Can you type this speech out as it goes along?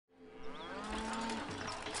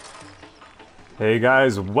Hey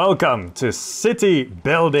guys, welcome to City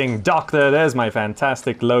Building Doctor. There's my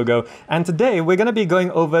fantastic logo. And today we're going to be going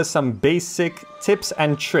over some basic tips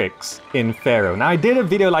and tricks in Pharaoh. Now I did a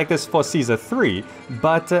video like this for Season 3,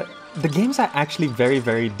 but the games are actually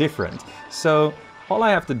very different. So all I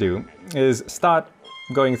have to do is start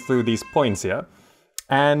going through these points here.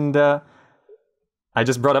 And I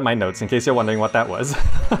just brought up my notes in case you're wondering what that was.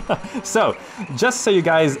 So, just so you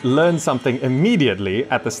guys learn something immediately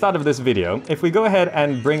at the start of this video, if we go ahead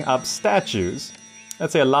and bring up statues,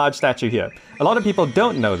 let's say a large statue here. A lot of people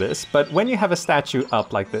don't know this, but when you have a statue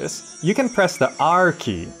up like this, you can press the R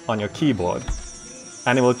key on your keyboard,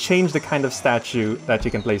 and it will change the kind of statue that you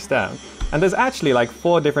can place down. And there's actually like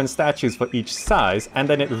 4 different statues for each size, and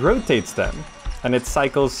then it rotates them, and it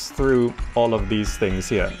cycles through all of these things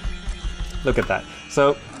here. Look at that.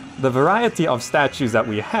 So the variety of statues that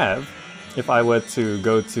we have, if I were to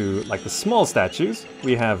go to like the small statues,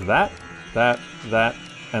 we have that,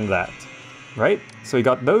 and that, right? So we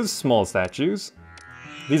got those small statues.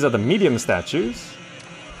 These are the medium statues,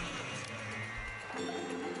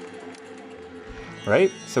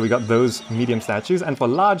 right? So we got those medium statues. And for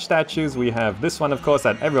large statues, we have this one, of course,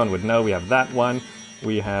 that everyone would know. We have that one.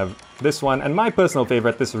 We have this one. And my personal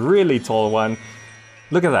favorite, this really tall one.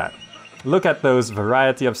 Look at that. Look at those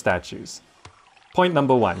variety of statues. Point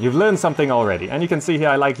number 1, you've learned something already. And you can see here,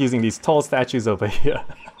 I like using these tall statues over here.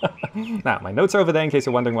 Now, my notes are over there in case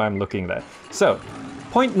you're wondering why I'm looking there. So,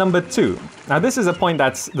 point number 2. Now, this is a point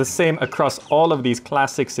that's the same across all of these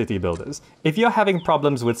classic city builders. If you're having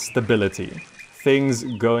problems with stability, things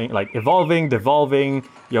going like evolving, devolving,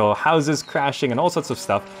 your houses crashing, and all sorts of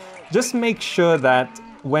stuff, just make sure that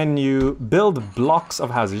when you build blocks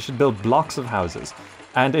of houses, you should build blocks of houses.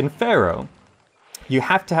 And in Pharaoh, you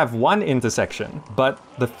have to have one intersection, but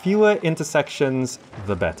the fewer intersections,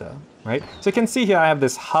 the better, right? So you can see here I have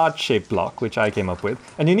this heart-shaped block, which I came up with,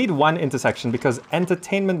 and you need one intersection because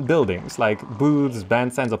entertainment buildings like booths,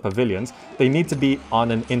 bandstands, or pavilions, they need to be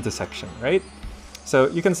on an intersection, right? So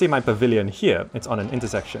you can see my pavilion here, it's on an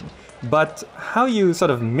intersection. But how you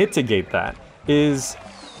sort of mitigate that is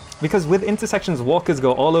because with intersections, walkers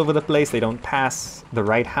go all over the place, they don't pass the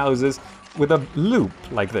right houses. With a loop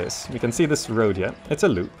like this, you can see this road here, it's a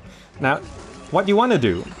loop. Now, what you want to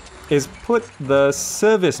do is put the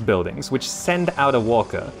service buildings which send out a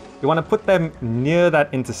walker, you want to put them near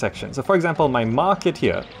that intersection. So for example, my market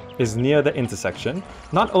here is near the intersection,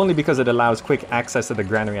 not only because it allows quick access to the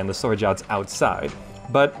granary and the storage yards outside,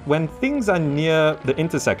 but when things are near the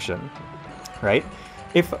intersection, right?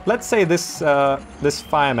 If, let's say this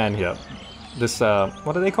fireman here, this,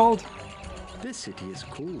 what are they called? This city is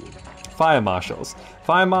cool. Fire marshals.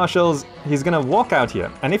 Fire marshals, he's gonna walk out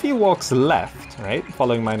here, and if he walks left, right,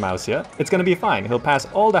 following my mouse here, it's gonna be fine. He'll pass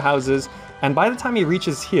all the houses, and by the time he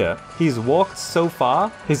reaches here, he's walked so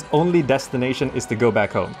far, his only destination is to go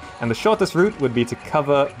back home. And the shortest route would be to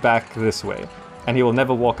cover back this way, and he will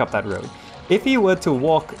never walk up that road. If he were to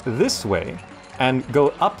walk this way and go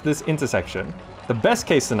up this intersection, the best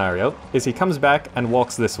case scenario is he comes back and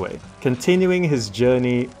walks this way, continuing his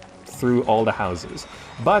journey through all the houses.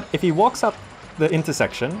 But if he walks up the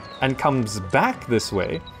intersection and comes back this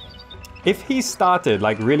way, if he started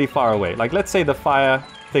like really far away, like let's say the fire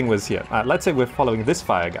thing was here, let's say we're following this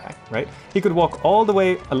fire guy, right? He could walk all the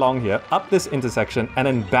way along here, up this intersection, and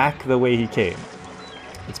then back the way he came.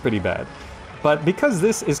 It's pretty bad. But because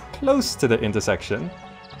this is close to the intersection,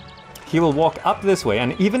 he will walk up this way,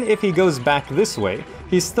 and even if he goes back this way,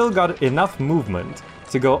 he's still got enough movement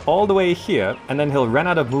to go all the way here, and then he'll run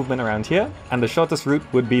out of movement around here, and the shortest route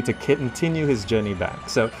would be to continue his journey back.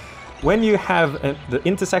 So when you have the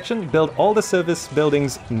intersection, build all the service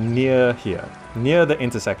buildings near here, near the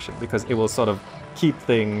intersection, because it will sort of keep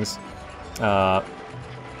things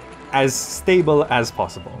as stable as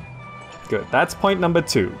possible. Good, that's point number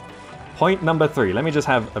 2. Point number 3, let me just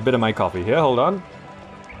have a bit of my coffee here, hold on.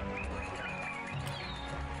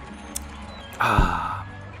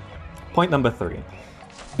 Point number 3.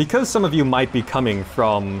 Because some of you might be coming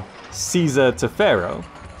from Caesar to Pharaoh,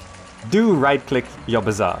 do right-click your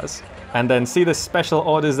bazaars, and then see the special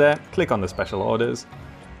orders there, click on the special orders.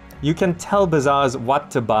 You can tell bazaars what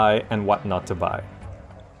to buy and what not to buy.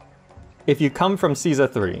 If you come from Caesar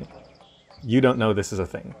 3, you don't know this is a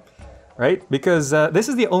thing, right? Because this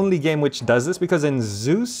is the only game which does this, because in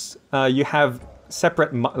Zeus, you have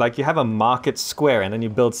separate, like you have a market square and then you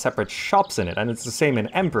build separate shops in it, and it's the same in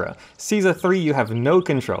Emperor. Caesar 3, you have no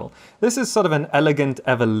control. This is sort of an elegant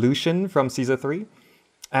evolution from Caesar 3.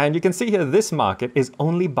 And you can see here, this market is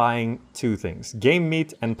only buying 2 things, game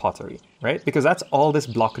meat and pottery, right? Because that's all this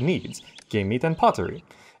block needs, game meat and pottery.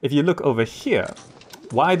 If you look over here,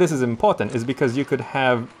 why this is important is because you could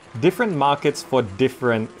have different markets for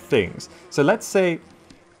different things. So let's say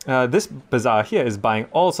this bazaar here is buying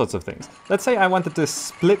all sorts of things. Let's say I wanted to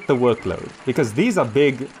split the workload, because these are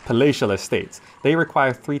big palatial estates. They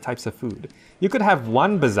require 3 types of food. You could have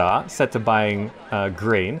one bazaar set to buying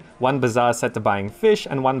grain, one bazaar set to buying fish,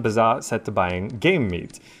 and one bazaar set to buying game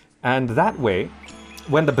meat. And that way,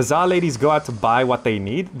 when the bazaar ladies go out to buy what they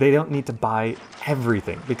need, they don't need to buy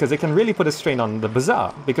everything, because it can really put a strain on the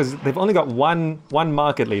bazaar, because they've only got one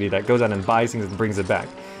market lady that goes out and buys things and brings it back.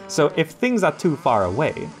 So if things are too far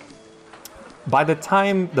away, by the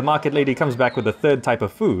time the market lady comes back with the 3rd type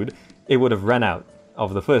of food, it would have run out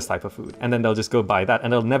of the 1st type of food, and then they'll just go buy that,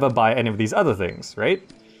 and they'll never buy any of these other things, right?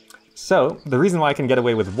 So the reason why I can get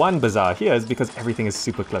away with one bazaar here is because everything is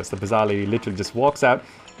super close. The bazaar lady literally just walks out.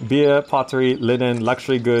 Beer, pottery, linen,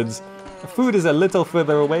 luxury goods. Food is a little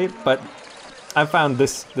further away, but I found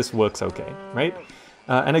this works okay, right?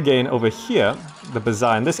 And again, over here, the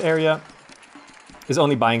bazaar in this area is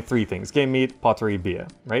only buying 3 things: game meat, pottery, beer,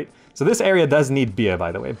 right? So this area does need beer,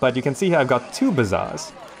 by the way, but you can see here I've got 2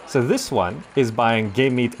 bazaars. So this one is buying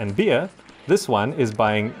game meat and beer. This one is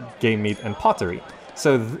buying game meat and pottery.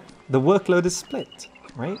 So the workload is split,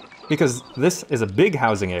 right? Because this is a big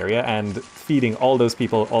housing area and feeding all those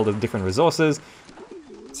people all the different resources.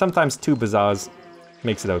 Sometimes 2 bazaars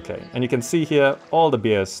makes it okay. And you can see here all the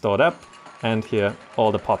beer is stored up, and here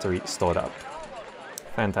all the pottery stored up.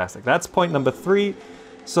 Fantastic. That's point number 3,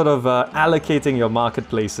 sort of allocating your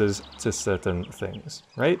marketplaces to certain things,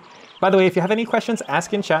 right? By the way, if you have any questions,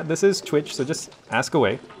 ask in chat. This is Twitch, so just ask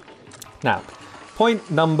away. Now, point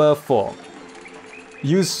number 4.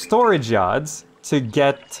 Use storage yards to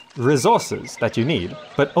get resources that you need,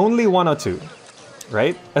 but only 1 or 2,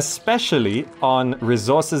 right? Especially on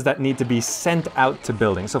resources that need to be sent out to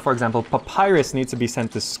buildings. So for example, papyrus needs to be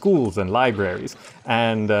sent to schools and libraries,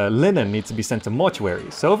 and linen needs to be sent to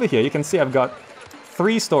mortuaries. So over here, you can see I've got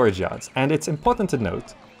 3 storage yards, and it's important to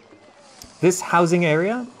note, this housing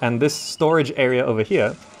area and this storage area over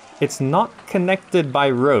here, it's not connected by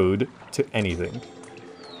road to anything,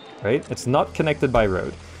 right? It's not connected by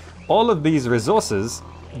road. All of these resources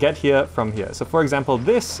get here from here. So for example,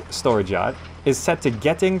 this storage yard is set to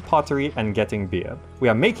getting pottery and getting beer. We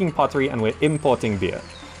are making pottery and we're importing beer.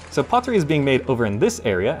 So pottery is being made over in this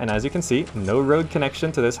area, and as you can see, no road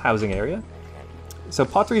connection to this housing area. So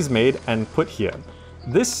pottery is made and put here.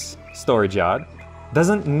 This storage yard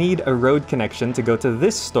doesn't need a road connection to go to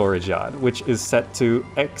this storage yard, which is set to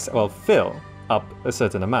fill up a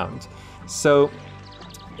certain amount. So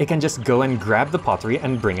it can just go and grab the pottery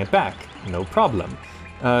and bring it back, no problem.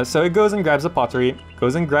 So it goes and grabs the pottery,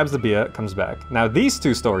 goes and grabs the beer, comes back. Now these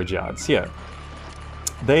 2 storage yards here,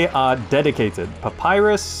 they are dedicated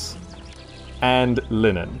papyrus and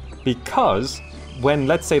linen, because when,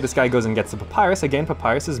 let's say this guy goes and gets the papyrus, again,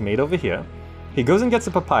 papyrus is made over here. He goes and gets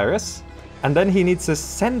the papyrus, and then he needs to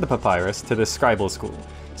send the papyrus to the scribal school.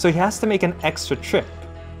 So he has to make an extra trip,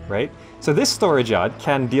 right? So this storage yard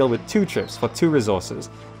can deal with 2 trips for 2 resources.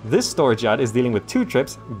 This storage yard is dealing with 2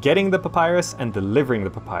 trips, getting the papyrus and delivering the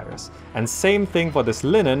papyrus. And same thing for this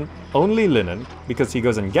linen, only linen, because he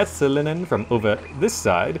goes and gets the linen from over this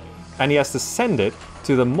side, and he has to send it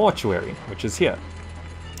to the mortuary, which is here,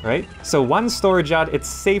 right? So 1 storage yard, it's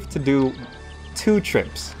safe to do 2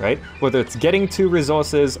 trips, right? Whether it's getting 2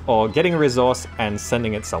 resources or getting a resource and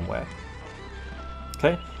sending it somewhere.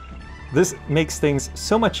 Okay? This makes things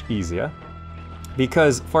so much easier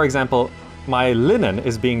because, for example, my linen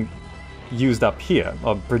is being used up here,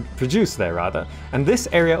 or produced there rather, and this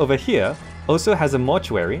area over here also has a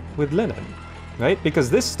mortuary with linen, right? Because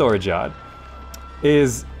this storage yard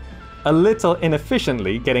is a little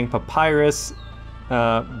inefficiently getting papyrus,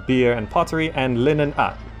 beer and pottery, and linen.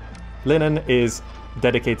 Linen is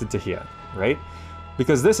dedicated to here, right?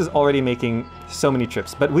 Because this is already making so many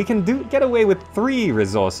trips. But we can get away with 3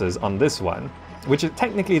 resources on this one, which is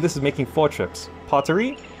technically this is making 4 trips.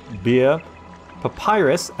 Pottery, beer,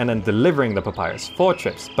 papyrus, and then delivering the papyrus. 4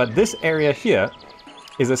 trips. But this area here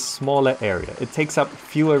is a smaller area. It takes up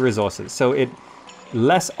fewer resources. So it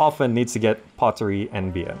less often needs to get pottery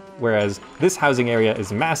and beer. Whereas this housing area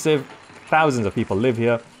is massive. Thousands of people live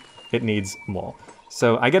here. It needs more.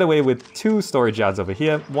 So I get away with 2 storage yards over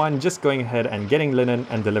here, 1 just going ahead and getting linen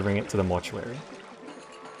and delivering it to the mortuary.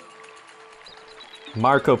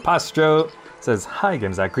 Marco Pastro says, "Hi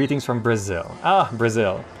Gamezak, greetings from Brazil." Ah,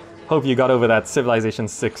 Brazil. Hope you got over that Civilization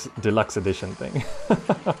 6 Deluxe Edition thing.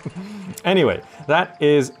 Anyway, that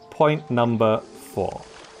is point number 4.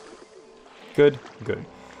 Good, good.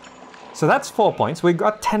 So that's 4 points. We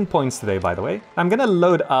got 10 points today, by the way. I'm gonna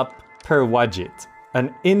load up Perwadjyt,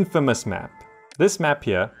 an infamous map. This map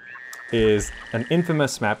here is an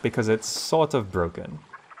infamous map because it's sort of broken,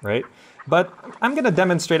 right? But I'm going to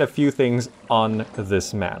demonstrate a few things on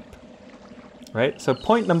this map, right? So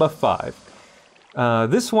point number 5.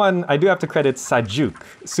 This one, I do have to credit Sajuk,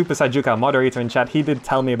 Super Sajuk, our moderator in chat. He did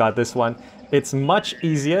tell me about this one. It's much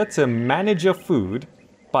easier to manage your food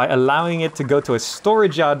by allowing it to go to a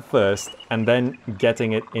storage yard first and then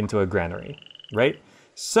getting it into a granary, right?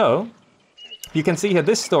 So you can see here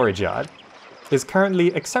this storage yard is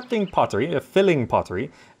currently accepting pottery, filling pottery,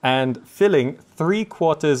 and filling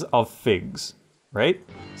 3/4 of figs, right?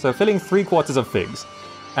 So filling 3/4 of figs.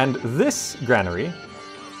 And this granary,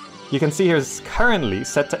 you can see here, is currently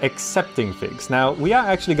set to accepting figs. Now, we are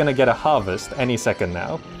actually going to get a harvest any second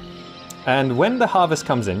now. And when the harvest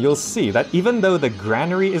comes in, you'll see that even though the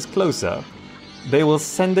granary is closer, they will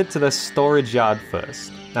send it to the storage yard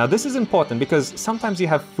first. Now, this is important because sometimes you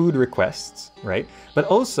have food requests, right? But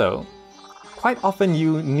also, quite often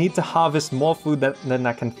you need to harvest more food than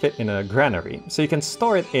that can fit in a granary. So you can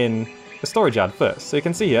store it in the storage yard first. So you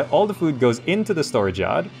can see here, all the food goes into the storage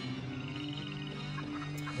yard,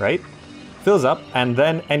 right? Fills up, and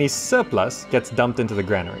then any surplus gets dumped into the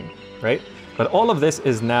granary, right? But all of this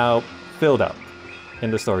is now filled up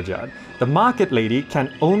in the storage yard. The market lady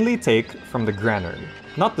can only take from the granary,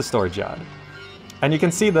 not the storage yard. And you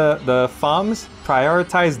can see the farms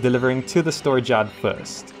prioritize delivering to the storage yard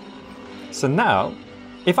first. So now,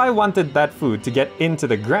 if I wanted that food to get into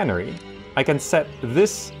the granary, I can set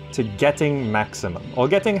this to getting maximum, or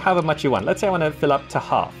getting however much you want. Let's say I want to fill up to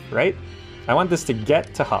half, right? I want this to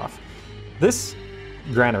get to half. This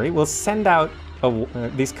granary will send out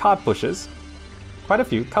these cart pushers, quite a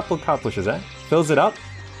few, couple cart pushers, fills it up.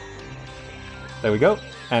 There we go,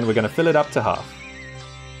 and we're going to fill it up to half.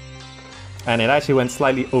 And it actually went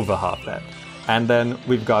slightly over half there. And then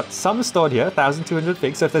we've got some stored here, 1,200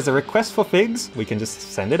 figs. So if there's a request for figs, we can just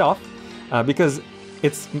send it off because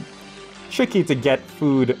it's tricky to get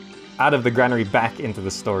food out of the granary back into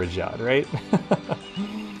the storage yard, right?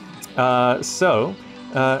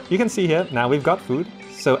 You can see here, now we've got food.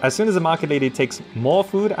 So as soon as the market lady takes more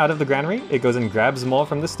food out of the granary, it goes and grabs more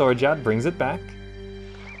from the storage yard, brings it back.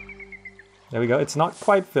 There we go. It's not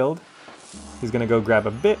quite filled. He's going to go grab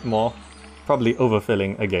a bit more, probably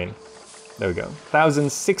overfilling again. There we go.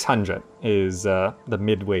 1,600 is the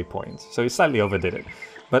midway point. So he slightly overdid it.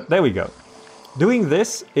 But there we go. Doing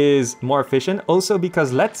this is more efficient also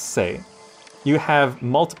because let's say you have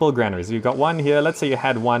multiple granaries. You've got one here. Let's say you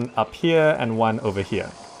had one up here and one over here.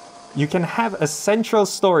 You can have a central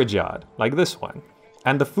storage yard like this one.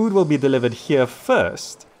 And the food will be delivered here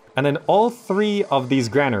first. And then all 3 of these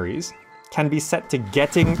granaries can be set to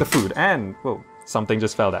getting the food. And, whoa, something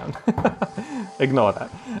just fell down. Ignore that.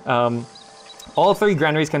 All 3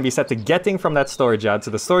 granaries can be set to getting from that storage yard.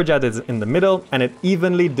 So the storage yard is in the middle and it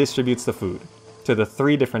evenly distributes the food to the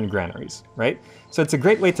 3 different granaries, right? So it's a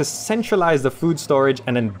great way to centralize the food storage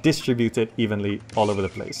and then distribute it evenly all over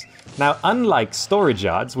the place. Now, unlike storage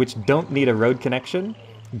yards, which don't need a road connection,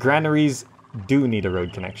 granaries do need a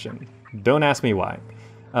road connection. Don't ask me why.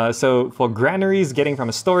 So for granaries getting from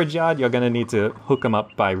a storage yard, you're going to need to hook them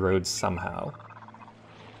up by roads somehow.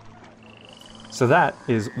 So that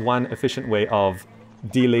is one efficient way of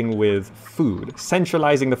dealing with food,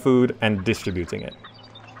 centralizing the food and distributing it.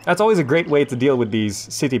 That's always a great way to deal with these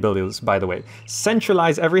city builders, by the way.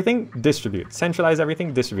 Centralize everything, distribute. Centralize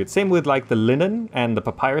everything, distribute. Same with like the linen and the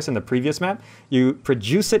papyrus in the previous map. You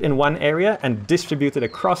produce it in one area and distribute it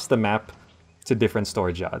across the map to different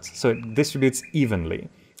storage yards. So it distributes evenly.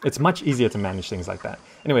 It's much easier to manage things like that.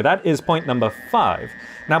 Anyway, that is point number 5.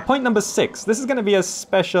 Now, point number 6. This is going to be a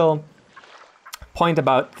special point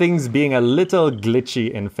about things being a little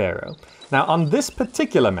glitchy in Pharaoh. Now, on this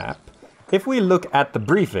particular map, if we look at the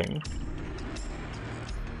briefing,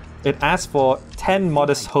 it asks for 10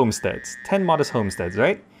 modest homesteads. 10 modest homesteads,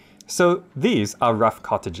 right? So these are rough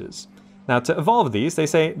cottages. Now, to evolve these, they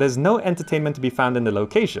say there's no entertainment to be found in the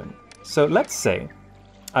location. So let's say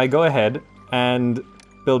I go ahead and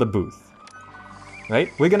build a booth, right?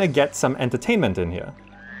 We're going to get some entertainment in here,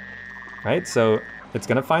 right? So it's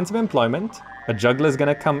going to find some employment. A juggler is going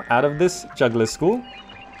to come out of this juggler school.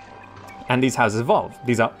 And these houses evolve.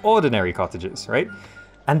 These are ordinary cottages, right?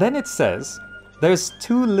 And then it says, there's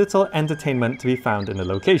too little entertainment to be found in the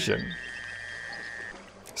location.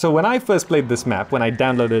 So when I first played this map, when I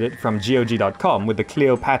downloaded it from GOG.com with the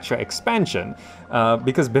Cleopatra expansion,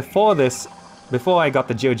 because before I got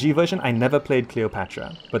the GOG version, I never played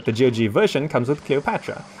Cleopatra. But the GOG version comes with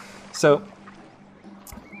Cleopatra. So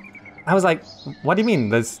I was like, what do you mean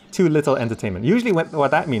there's too little entertainment? Usually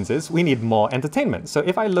what that means is we need more entertainment. So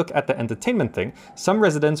if I look at the entertainment thing, some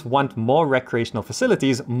residents want more recreational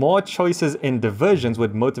facilities, more choices in diversions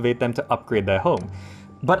would motivate them to upgrade their home.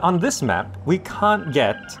 But on this map, we can't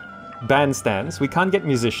get bandstands, we can't get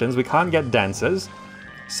musicians, we can't get dancers.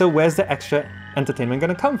 So where's the extra entertainment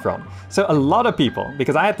gonna come from? So a lot of people,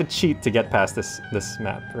 because I had to cheat to get past this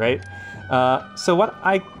map, right? So what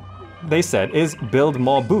they said is build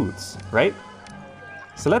more booths, right?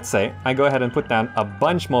 So let's say I go ahead and put down a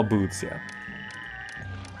bunch more booths here.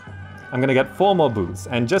 I'm gonna get 4 more booths,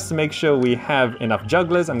 and just to make sure we have enough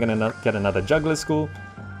jugglers, I'm gonna get another juggler school.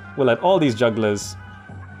 We'll let all these jugglers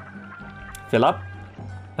fill up,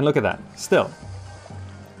 and look at that, still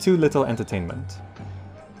too little entertainment.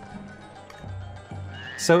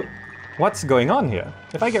 So what's going on here?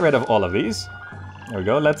 If I get rid of all of these, there we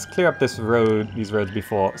go, let's clear up these roads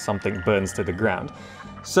before something burns to the ground.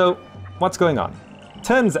 So what's going on?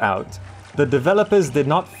 Turns out the developers did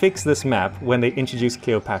not fix this map when they introduced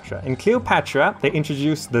Cleopatra. In Cleopatra, they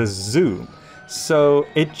introduced the zoo. So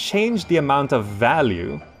it changed the amount of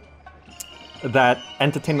value that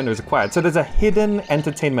entertainment was required. So there's a hidden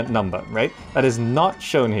entertainment number, right? That is not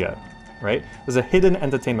shown here, right? There's a hidden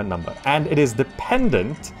entertainment number, and it is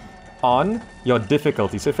dependent on your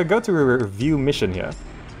difficulty. So if I go to a review mission here,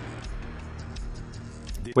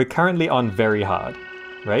 we're currently on very hard,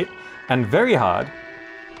 right? And very hard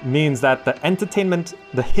means that the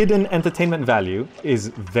hidden entertainment value is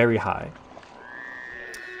very high.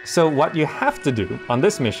 So what you have to do on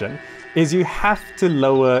this mission is you have to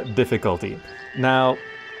lower difficulty. Now,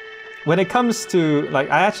 when it comes to, like,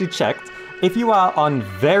 I actually checked, if you are on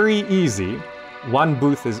very easy, one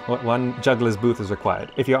juggler's booth is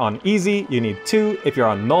required. If you're on easy, you need 2. If you're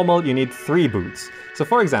on normal, you need 3 booths. So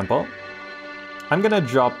for example, I'm gonna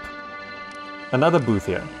drop another booth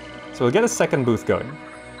here. So we'll get a second booth going,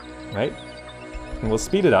 right? And we'll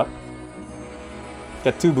speed it up,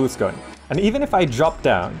 get 2 booths going. And even if I drop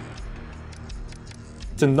down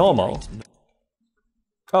to normal,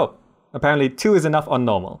 oh, apparently 2 is enough on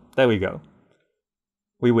normal. There we go.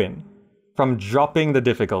 We win from dropping the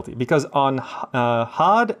difficulty, because on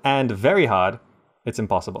hard and very hard, it's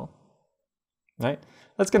impossible, right?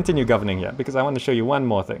 Let's continue governing here, because I want to show you one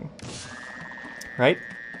more thing, right?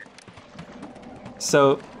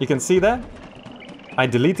 So you can see there, I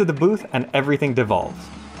deleted the booth and everything devolved.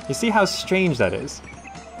 You see how strange that is,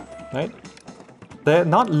 right? They're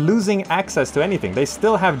not losing access to anything. They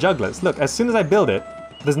still have jugglers. Look, as soon as I build it,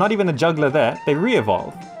 there's not even a juggler there. They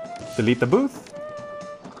re-evolve. Delete the booth,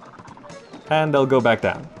 and they'll go back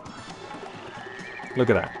down. Look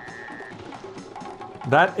at that.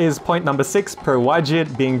 That is point number 6,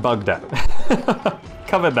 Perwadjyt being bugged out.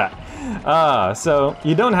 Covered that. So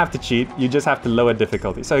you don't have to cheat, you just have to lower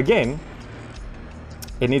difficulty. So again,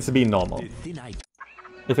 it needs to be normal.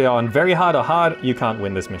 If you're on very hard or hard, you can't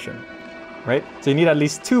win this mission, right? So you need at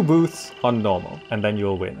least 2 booths on normal, and then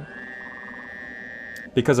you'll win.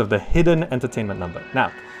 Because of the hidden entertainment number.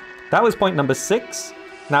 Now, that was point number 6.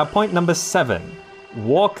 Now point number 7,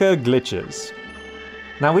 walker glitches.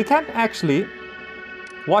 Now we can actually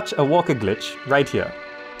watch a walker glitch right here.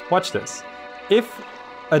 Watch this. If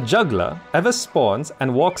a juggler ever spawns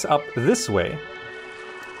and walks up this way,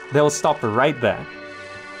 they'll stop right there.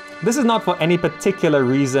 This is not for any particular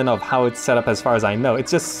reason of how it's set up as far as I know.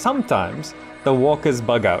 It's just sometimes the walkers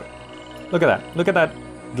bug out. Look at that. Look at that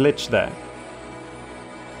glitch there.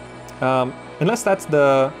 Unless that's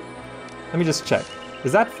the... Let me just check.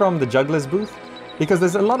 Is that from the juggler's booth? Because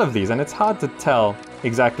there's a lot of these and it's hard to tell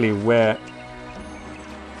exactly where...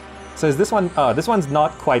 So is this one... this one's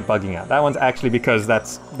not quite bugging out. That one's actually because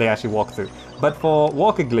they actually walk through. But for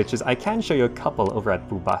walker glitches, I can show you a couple over at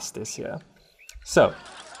Bubastis here. So,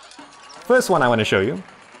 first one I want to show you,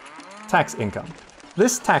 tax income.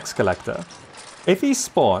 This tax collector, if he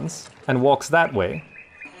spawns and walks that way,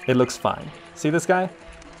 it looks fine. See this guy?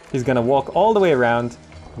 He's gonna walk all the way around,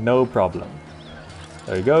 no problem.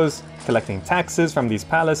 There he goes, collecting taxes from these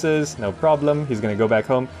palaces, no problem. He's gonna go back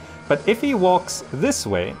home. But if he walks this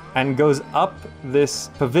way and goes up this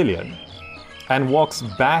pavilion and walks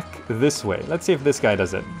back this way, let's see if this guy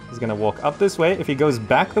does it. He's gonna walk up this way. If he goes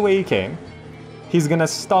back the way he came, he's gonna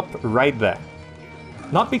stop right there.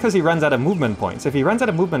 Not because he runs out of movement points. If he runs out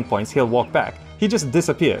of movement points, he'll walk back. He just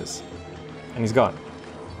disappears and he's gone.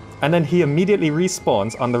 And then he immediately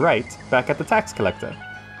respawns on the right, back at the tax collector.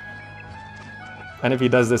 And if he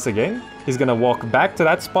does this again, he's gonna walk back to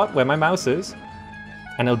that spot where my mouse is,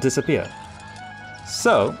 and he'll disappear.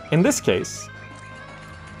 So, in this case,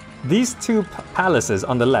 these 2 palaces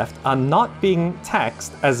on the left are not being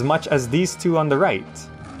taxed as much as these 2 on the right.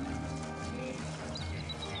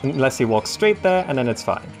 unless he walks straight there, and then it's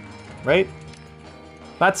fine, right?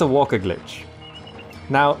 That's a walker glitch.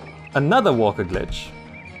 Now, another walker glitch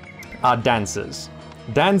are dancers.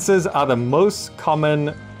 Dancers are the most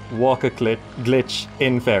common walker glitch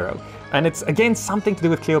in Pharaoh. And it's, again, something to do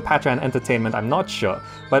with Cleopatra and entertainment, I'm not sure.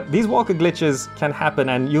 But these walker glitches can happen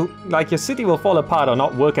and your city will fall apart or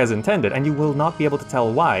not work as intended, and you will not be able to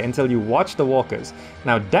tell why until you watch the walkers.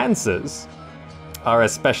 Now, dancers are a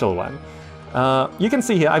special one. You can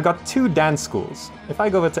see here, I've got 2 dance schools. If I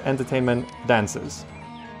go over to entertainment dancers,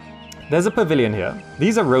 there's a pavilion here.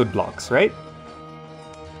 These are roadblocks, right?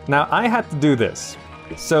 Now, I had to do this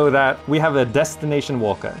so that we have a destination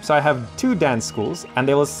walker. So I have 2 dance schools, and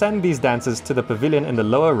they will send these dancers to the pavilion in the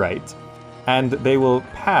lower right, and they will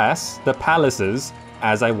pass the palaces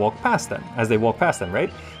as they walk past them,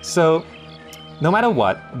 right? So no matter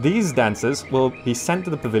what, these dancers will be sent to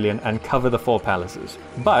the pavilion and cover the 4 palaces.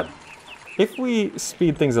 But if we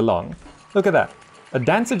speed things along, look at that. A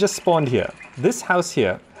dancer just spawned here. This house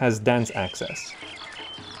here has dance access.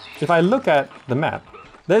 If I look at the map,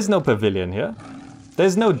 there's no pavilion here.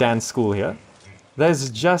 There's no dance school here. There's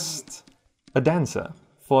just a dancer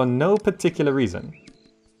for no particular reason.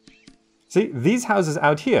 See, these houses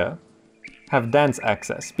out here have dance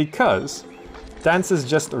access because dancers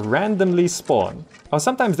just randomly spawn. Or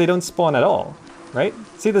sometimes they don't spawn at all, right?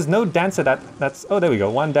 See, there's no dancer that's... Oh, there we go.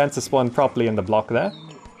 One dancer spawned properly in the block there.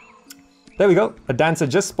 There we go. A dancer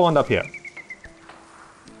just spawned up here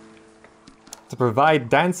to provide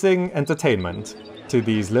dancing entertainment to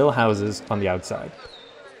these little houses on the outside.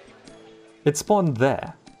 It spawned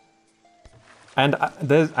there. And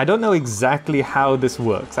I don't know exactly how this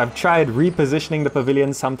works. I've tried repositioning the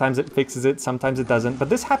pavilion. Sometimes it fixes it, sometimes it doesn't. But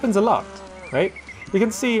this happens a lot, right? You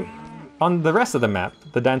can see on the rest of the map,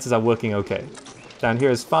 the dances are working okay. Down here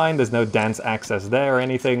is fine. There's no dance access there or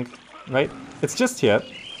anything, right? It's just here.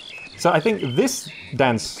 So I think this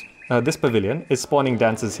this pavilion is spawning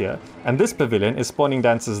dancers here, and this pavilion is spawning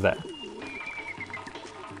dancers there.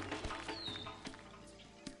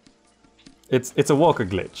 It's a walker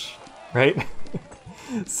glitch, right?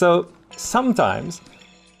 So sometimes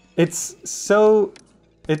it's so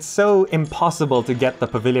impossible to get the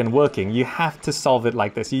pavilion working. You have to solve it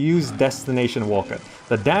like this. You use destination walker.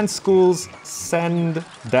 The dance schools send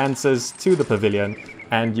dancers to the pavilion,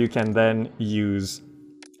 and you can then use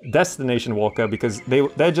destination walker because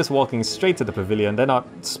they're just walking straight to the pavilion. They're not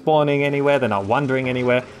spawning anywhere. They're not wandering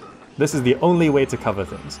anywhere. This is the only way to cover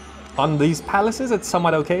things. On these palaces, it's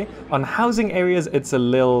somewhat okay. On housing areas, it's a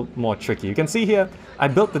little more tricky. You can see here, I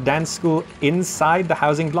built the dance school inside the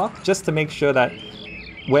housing block just to make sure that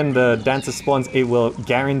when the dancer spawns, it will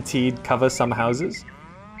guaranteed cover some houses,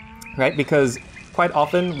 right? Because quite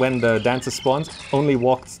often when the dancer spawns, only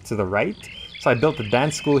walks to the right. So I built the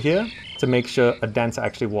dance school here to make sure a dancer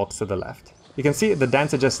actually walks to the left. You can see the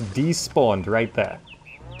dancer just despawned right there,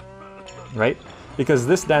 right? Because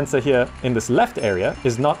this dancer here in this left area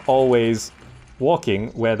is not always walking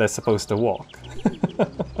where they're supposed to walk.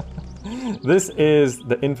 This is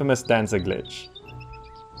the infamous dancer glitch.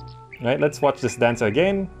 Right, let's watch this dancer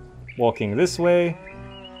again, walking this way,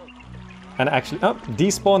 and actually, oh,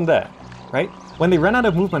 despawn there, right? When they run out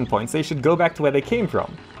of movement points, they should go back to where they came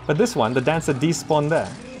from. But this one, the dancer despawned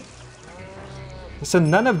there. So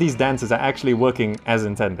none of these dancers are actually working as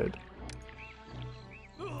intended.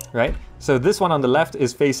 Right? So this one on the left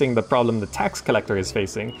is facing the problem the tax collector is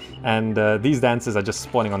facing, and these dancers are just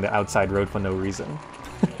spawning on the outside road for no reason.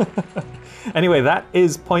 Anyway, that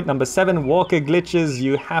is point number 7, walker glitches.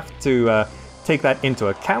 You have to take that into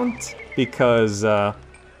account because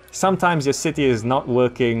sometimes your city is not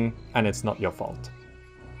working and it's not your fault.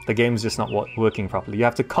 The game's just not working properly. You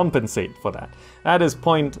have to compensate for that. That is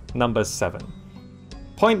point number 7.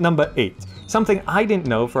 Point number 8, something I didn't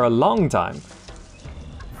know for a long time.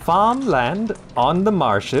 Farmland on the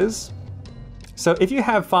marshes. So if you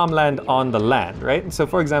have farmland on the land, right? So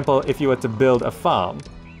for example, if you were to build a farm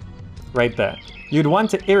right there, you'd want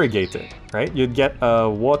to irrigate it, right? You'd get a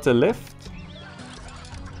water lift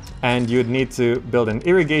and you'd need to build an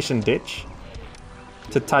irrigation ditch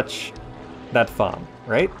to touch that farm,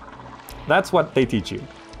 right? That's what they teach you.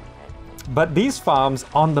 But these farms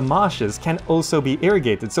on the marshes can also be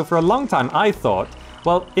irrigated. So for a long time I thought,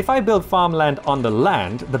 well, if I build farmland on the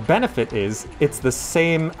land, the benefit is it's the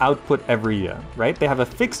same output every year, right? They have a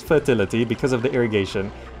fixed fertility because of the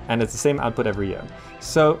irrigation, and it's the same output every year.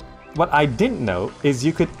 So what I didn't know is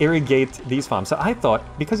you could irrigate these farms. So I thought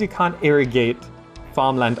because you can't irrigate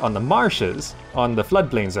farmland on the marshes, on the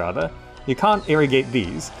floodplains rather, you can't irrigate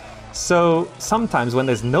these. So sometimes when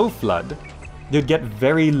there's no flood, you'd get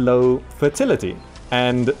very low fertility.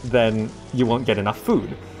 and then you won't get enough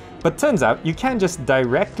food. But turns out you can just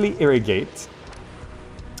directly irrigate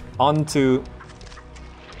onto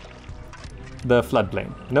the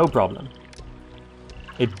floodplain, no problem.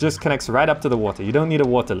 It just connects right up to the water. You don't need a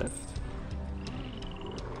water lift.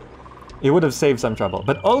 It would have saved some trouble.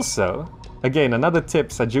 But also, again, another tip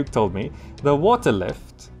Sajuk told me, the water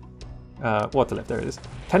lift, there it is,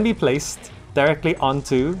 can be placed directly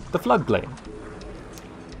onto the floodplain.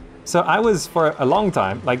 So I was, for a long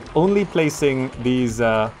time, like only placing these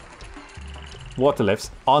water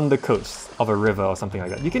lifts on the coast of a river or something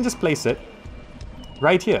like that. You can just place it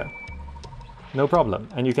right here. No problem.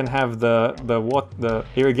 And you can have the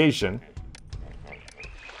irrigation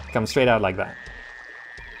come straight out like that.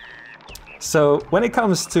 So when it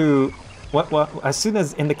comes to as soon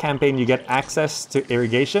as in the campaign you get access to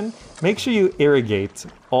irrigation, make sure you irrigate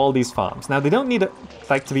all these farms. Now they don't need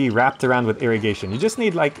to be wrapped around with irrigation. You just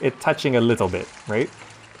need like it touching a little bit, right?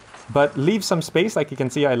 But leave some space. Like you can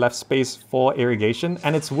see, I left space for irrigation,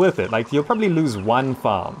 and it's worth it. Like you'll probably lose one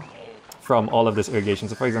farm from all of this irrigation.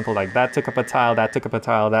 So for example, like that took up a tile, that took up a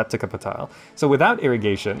tile, that took up a tile. So without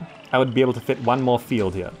irrigation, I would be able to fit one more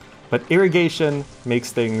field here. But irrigation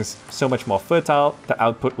makes things so much more fertile, the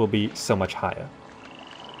output will be so much higher.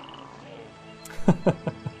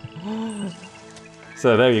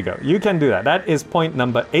 So there you go, you can do that. That is point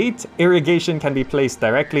number 8. Irrigation can be placed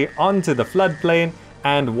directly onto the floodplain,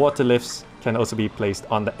 and water lifts can also be placed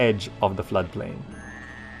on the edge of the floodplain.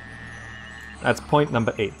 That's point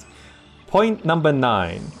number 8. Point number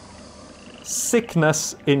 9,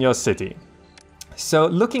 sickness in your city. So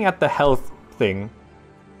looking at the health thing,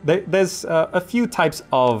 there's a few types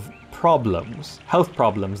of problems, health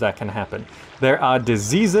problems that can happen. There are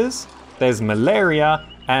diseases, there's malaria,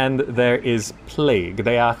 and there is plague.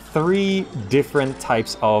 They are 3 different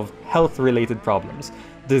types of health-related problems.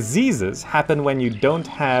 Diseases happen when you don't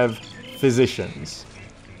have physicians,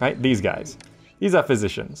 right? These guys. These are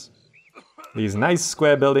physicians. These nice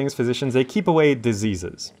square buildings, physicians, they keep away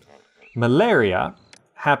diseases. Malaria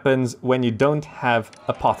happens when you don't have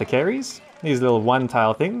apothecaries, these little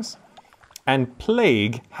one-tile things. And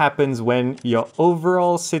plague happens when your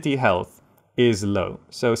overall city health is low.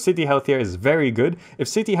 So city health here is very good. If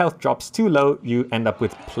city health drops too low, you end up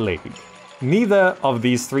with plague. Neither of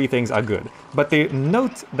these 3 things are good. But the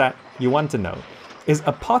note that you want to know is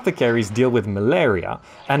apothecaries deal with malaria,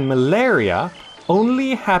 and malaria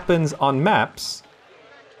only happens on maps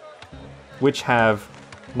which have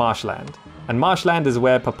marshland. And marshland is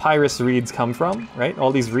where papyrus reeds come from, right?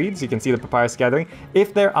 All these reeds, you can see the papyrus gathering.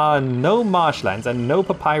 If there are no marshlands and no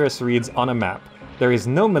papyrus reeds on a map, there is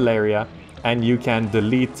no malaria, and you can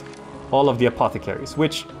delete all of the apothecaries,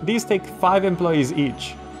 which these take 5 employees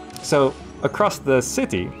each. So across the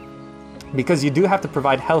city, because you do have to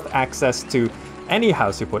provide health access to any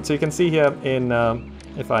house you put. So you can see here in,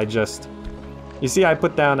 if I just, you see I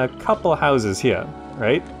put down a couple houses here,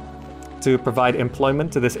 right? To provide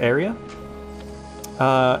employment to this area.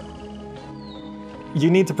 You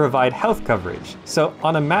need to provide health coverage. So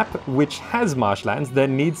on a map which has marshlands, there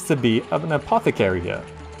needs to be an apothecary here,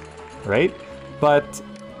 right? But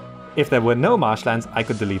if there were no marshlands, I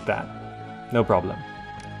could delete that. No problem,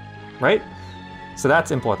 right? So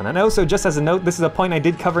that's important. And also, just as a note, this is a point I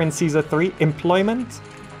did cover in Caesar 3. Employment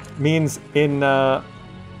means in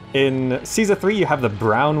Caesar 3, you have the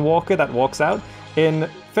brown walker that walks out. In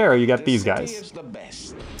Pharaoh, you get these guys.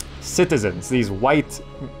 Citizens, these white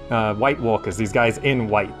walkers, these guys in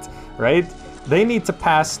white, right? They need to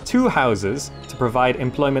pass 2 houses to provide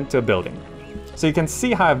employment to a building. So you can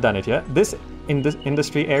see how I've done it here. This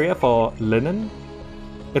industry area for linen,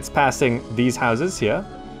 it's passing these houses here.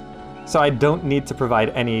 So I don't need to provide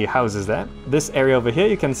any houses there. This area over here,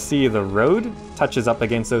 you can see the road touches up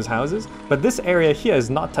against those houses, but this area here is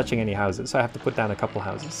not touching any houses, so I have to put down a couple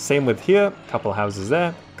houses. Same with here, couple houses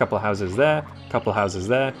there, couple houses there, couple houses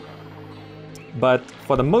there. But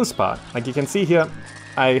for the most part, like you can see here,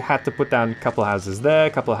 I had to put down a couple houses there,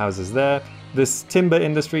 couple houses there. This timber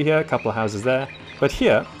industry here, couple houses there. But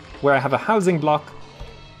here, where I have a housing block,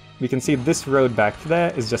 we can see this road back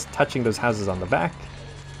there is just touching those houses on the back.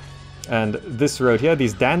 And this road here,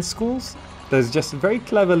 these dance schools, there's just very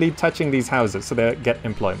cleverly touching these houses so they get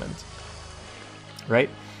employment, right?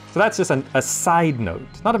 So that's just a side note,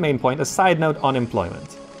 not a main point, a side note on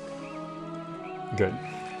employment. Good.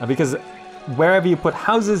 Because wherever you put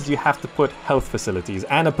houses, you have to put health facilities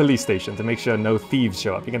and a police station to make sure no thieves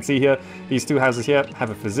show up. You can see here, these 2 houses here have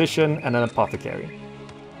a physician and an apothecary.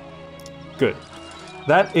 Good.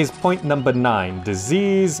 That is point number 9.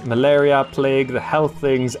 Disease, malaria, plague, the health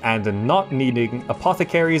things, and not needing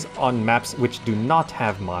apothecaries on maps which do not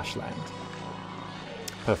have marshland.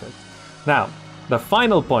 Perfect. Now, the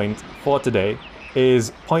final point for today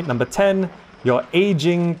is point number 10, your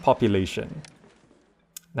aging population.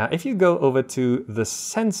 Now, if you go over to the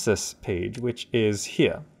census page, which is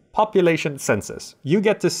here, population census, you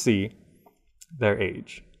get to see their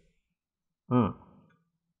age.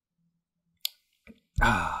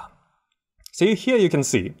 So here you can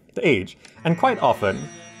see the age, and quite often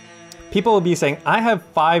people will be saying, I have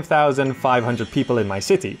 5,500 people in my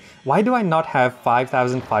city. Why do I not have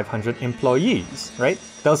 5,500 employees, right?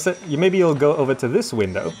 They'll say, maybe you'll go over to this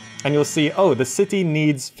window and you'll see, oh, the city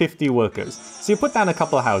needs 50 workers. So you put down a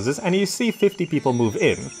couple of houses and you see 50 people move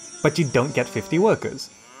in, but you don't get 50 workers.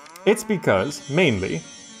 It's because, mainly,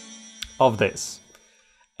 of this.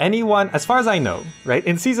 Anyone, as far as I know, right,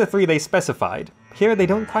 in Caesar 3 they specified, here they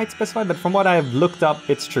don't quite specify, but from what I've looked up,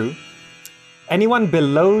 it's true. Anyone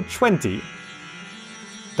below 20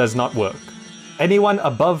 does not work. Anyone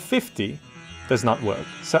above 50 does not work.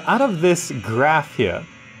 So out of this graph here,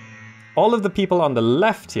 all of the people on the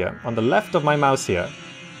left here, on the left of my mouse here,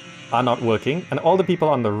 are not working, and all the people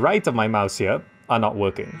on the right of my mouse here are not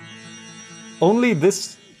working. Only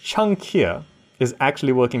this chunk here is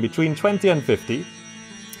actually working between 20 and 50,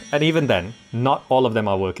 and even then, not all of them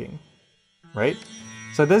are working, right?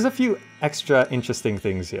 So there's a few extra interesting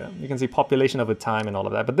things here. You can see population over time and all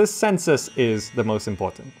of that, but this census is the most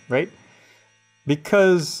important, right?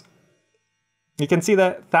 Because you can see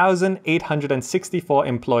that 1,864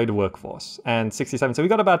 employed workforce and 67. So we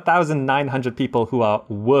got about 1,900 people who are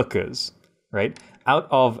workers, right? Out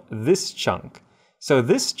of this chunk. So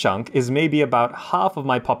this chunk is maybe about half of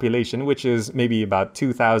my population, which is maybe about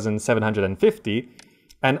 2,750.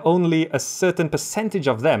 And only a certain percentage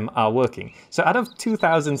of them are working. So out of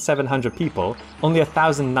 2,700 people, only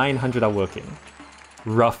 1,900 are working,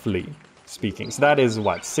 roughly speaking. So that is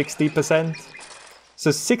what, 60%?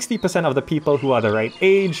 So 60% of the people who are the right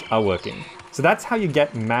age are working. So that's how you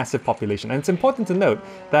get massive population. And it's important to note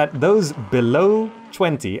that those below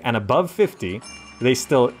 20 and above 50, they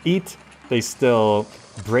still eat, they still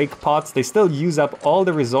break pots, they still use up all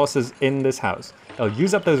the resources in this house. They'll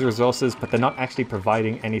use up those resources, but they're not actually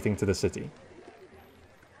providing anything to the city.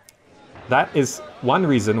 That is one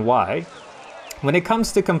reason why, when it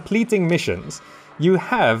comes to completing missions, you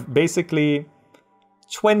have basically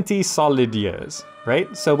 20 solid years,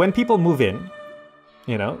 right? So when people move in,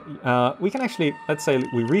 you know, we can actually, let's say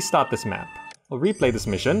we restart this map. We'll replay this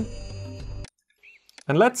mission.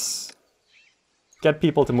 And let's get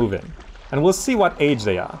people to move in. And we'll see what age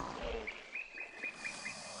they are.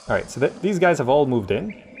 All right, so these guys have all moved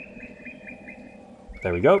in.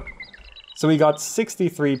 There we go. So we got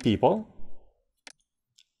 63 people,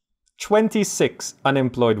 26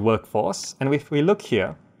 unemployed workforce, and if we look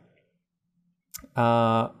here,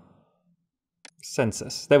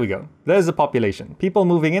 census, there we go. There's the population. People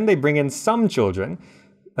moving in, they bring in some children.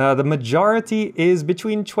 The majority is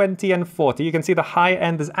between 20 and 40. You can see the high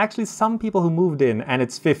end, there's actually some people who moved in and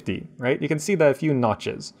it's 50, right? You can see there are a few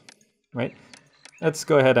notches, right? Let's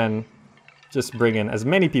go ahead and just bring in as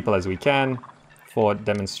many people as we can for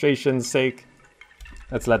demonstration's sake.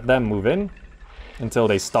 Let's let them move in until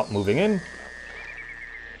they stop moving in.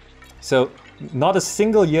 So not a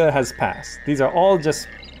single year has passed. These are all just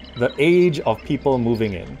the age of people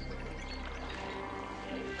moving in.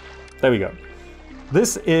 There we go.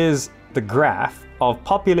 This is the graph of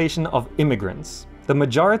population of immigrants. The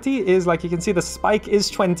majority is, like you can see, the spike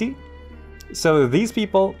is 20. So these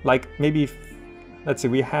people, like maybe, let's see,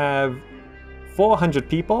 we have 400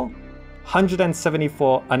 people,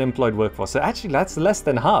 174 unemployed workforce. So actually that's less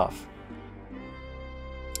than half.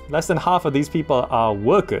 Less than half of these people are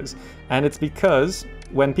workers. And it's because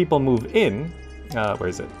when people move in, where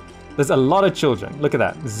is it? There's a lot of children. Look at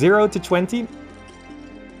that. 0 to 20,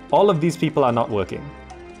 all of these people are not working.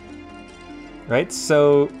 Right?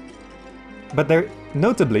 So, but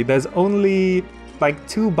notably, there's only like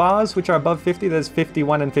 2 bars which are above 50. There's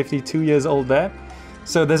 51 and 52 years old there.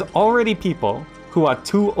 So there's already people who are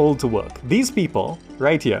too old to work. These people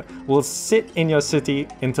right here will sit in your city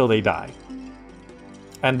until they die.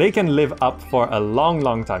 And they can live up for a long,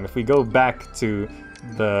 long time. If we go back to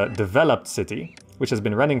the developed city, which has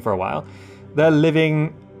been running for a while, they're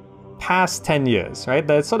living past 10 years, right?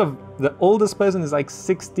 They're sort of, the oldest person is like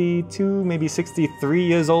 62, maybe 63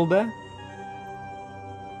 years old there.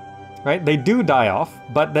 Right? They do die off,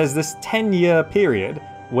 but there's this 10-year period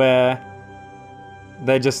where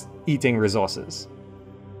they're just eating resources.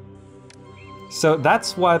 So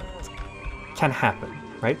that's what can happen,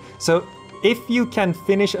 right? So if you can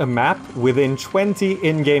finish a map within 20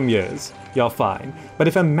 in-game years, you're fine. But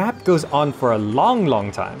if a map goes on for a long,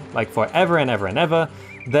 long time, like forever and ever and ever,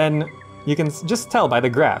 then you can just tell by the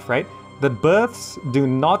graph, right? The births do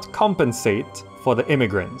not compensate for the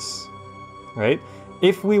immigrants, right?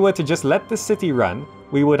 If we were to just let the city run,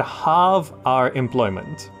 we would halve our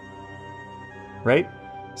employment, right?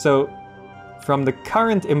 So from the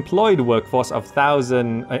current employed workforce of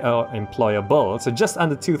 1,000 employable, so just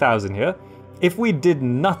under 2,000 here, if we did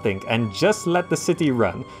nothing and just let the city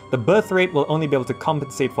run, the birth rate will only be able to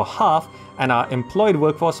compensate for half, and our employed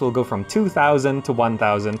workforce will go from 2,000 to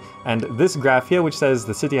 1,000. And this graph here, which says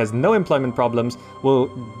the city has no employment problems,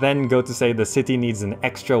 will then go to say the city needs an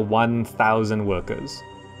extra 1,000 workers.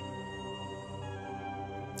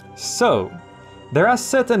 So, there are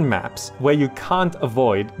certain maps where you can't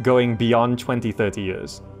avoid going beyond 20-30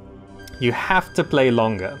 years. You have to play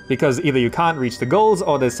longer, because either you can't reach the goals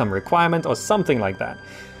or there's some requirement or something like that.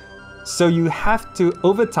 So you have to,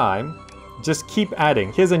 over time, just keep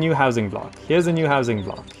adding. Here's a new housing block, here's a new housing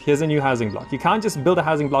block, here's a new housing block. You can't just build a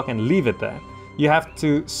housing block and leave it there. You have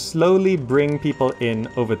to slowly bring people in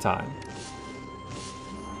over time.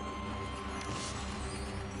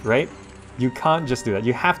 Right? You can't just do that.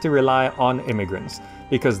 You have to rely on immigrants,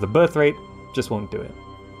 because the birth rate just won't do it.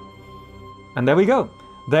 And there we go.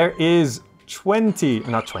 There is 10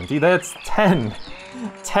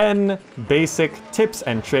 basic tips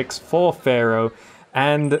and tricks for Pharaoh,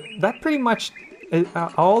 and that pretty much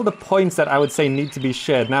are all the points that I would say need to be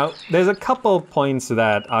shared. Now, there's a couple points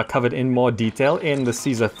that are covered in more detail in the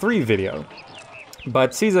Caesar 3 video,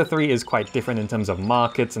 but Caesar 3 is quite different in terms of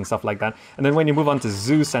markets and stuff like that. And then when you move on to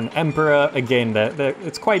Zeus and Emperor, again,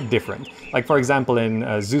 it's quite different. Like, for example, in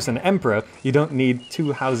Zeus and Emperor, you don't need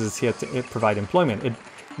 2 houses here to provide employment.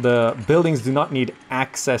 The buildings do not need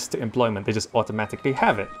access to employment, they just automatically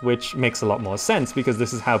have it, which makes a lot more sense because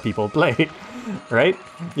this is how people play, right?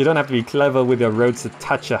 You don't have to be clever with your roads to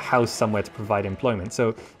touch a house somewhere to provide employment.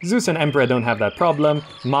 So Zeus and Emperor don't have that problem.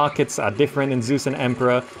 Markets are different in Zeus and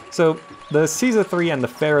Emperor. So the Caesar 3 and the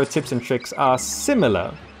Pharaoh tips and tricks are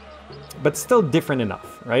similar, but still different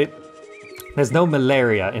enough, right? There's no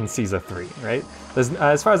malaria in Caesar 3, right?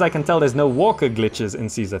 As far as I can tell, there's no walker glitches in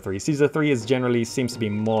Caesar 3. Caesar 3 generally seems to be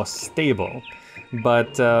more stable.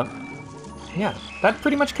 But yeah, that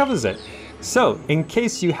pretty much covers it. So, in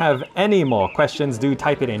case you have any more questions, do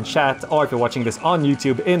type it in chat, or if you're watching this on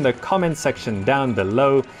YouTube, in the comment section down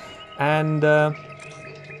below. And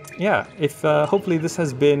yeah, if hopefully this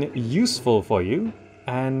has been useful for you,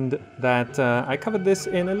 and that I covered this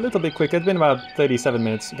in a little bit quicker. It's been about 37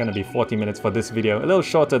 minutes, gonna be 40 minutes for this video. A little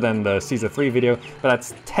shorter than the Caesar 3 video, but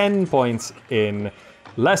that's 10 points in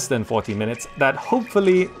less than 40 minutes that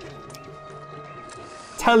hopefully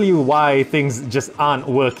tell you why things just aren't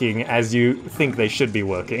working as you think they should be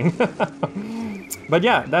working. But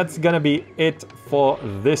yeah, that's gonna be it for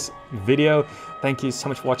this video. Thank you so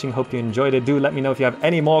much for watching, hope you enjoyed it. Do let me know if you have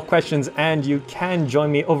any more questions, and you can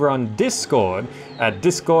join me over on Discord at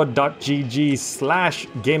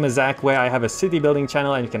discord.gg/gamerzach, where I have a city building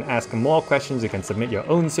channel and you can ask more questions. You can submit your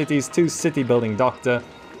own cities to City Building Doctor,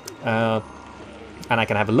 and I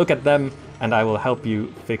can have a look at them and I will help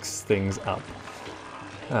you fix things up.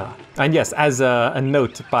 And yes, as a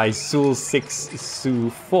note by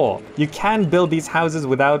Sul6Su4, you can build these houses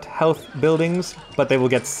without health buildings, but they will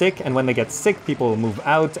get sick, and when they get sick, people will move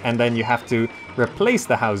out, and then you have to replace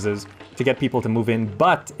the houses to get people to move in.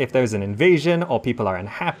 But if there's an invasion or people are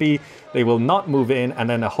unhappy, they will not move in, and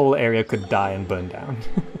then the whole area could die and burn down.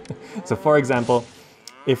 So for example,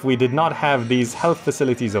 if we did not have these health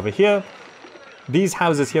facilities over here, these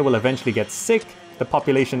houses here will eventually get sick. The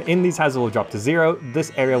population in these houses will drop to 0,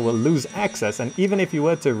 this area will lose access, and even if you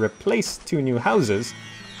were to replace 2 new houses,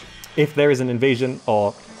 if there is an invasion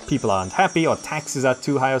or people are unhappy or taxes are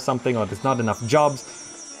too high or something, or there's not enough jobs,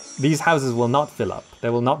 these houses will not fill up.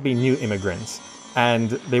 There will not be new immigrants,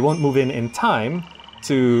 and they won't move in time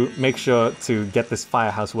to make sure to get this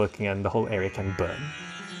firehouse working and the whole area can burn.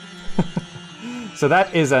 So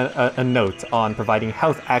that is a note on providing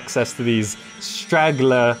health access to these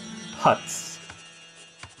straggler huts.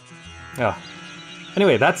 Yeah.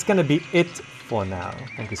 Anyway, that's gonna be it for now.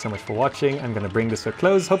 Thank you so much for watching. I'm gonna bring this to a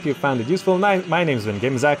close. Hope you found it useful. My name's been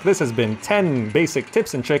gamerzach. This has been 10 basic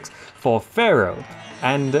tips and tricks for Pharaoh.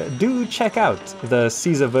 And do check out the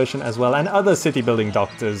Caesar version as well, and other city building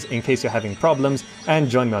doctors in case you're having problems, and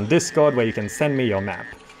join me on Discord where you can send me your map.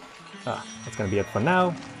 That's gonna be it for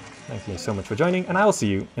now. Thank you so much for joining, and I will see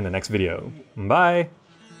you in the next video. Bye!